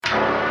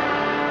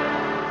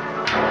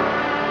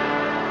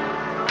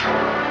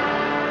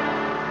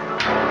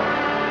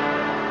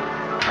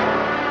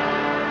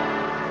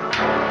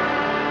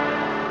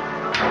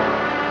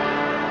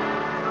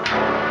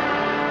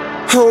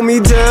hold me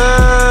down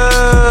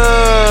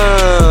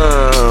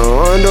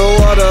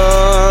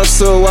underwater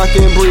so I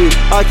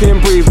can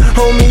breathe,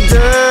 hold me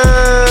down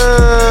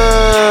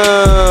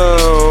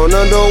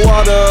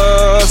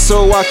underwater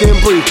so I can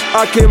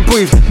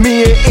breathe,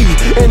 me and E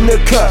in the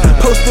cut,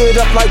 posted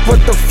up like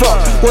what the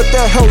fuck, what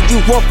the hell you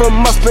want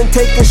from us, been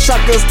taking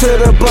shotguns to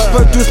the butt,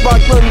 produced by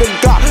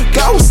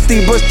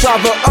Ghostie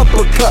Busdriver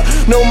uppercut,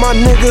 know my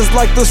niggas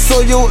like the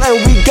soil and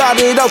we got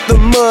it out the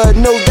mud,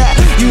 know that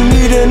you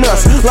needin'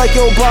 us, like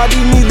your body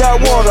need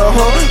that water,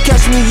 huh,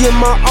 catch me in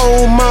my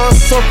own mind,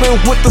 surfing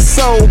with the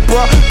soul,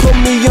 bruh, put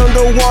me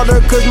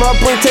underwater cause my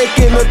brain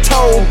taking a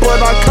toll, but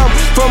I come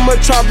from a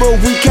tribe where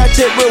we catch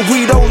it but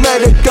we don't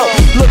let it go,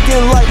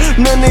 looking like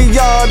none of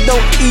y'all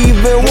don't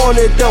even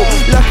want it though,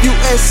 left you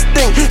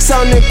extinct,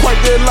 sounding quite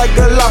good like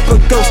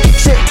Galapagos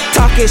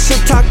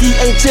Shittalkin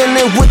ain't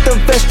chillin with the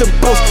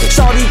vegetables,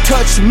 Shawdy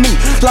touch me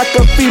like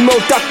a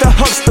female Dr.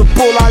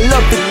 Huxtable, I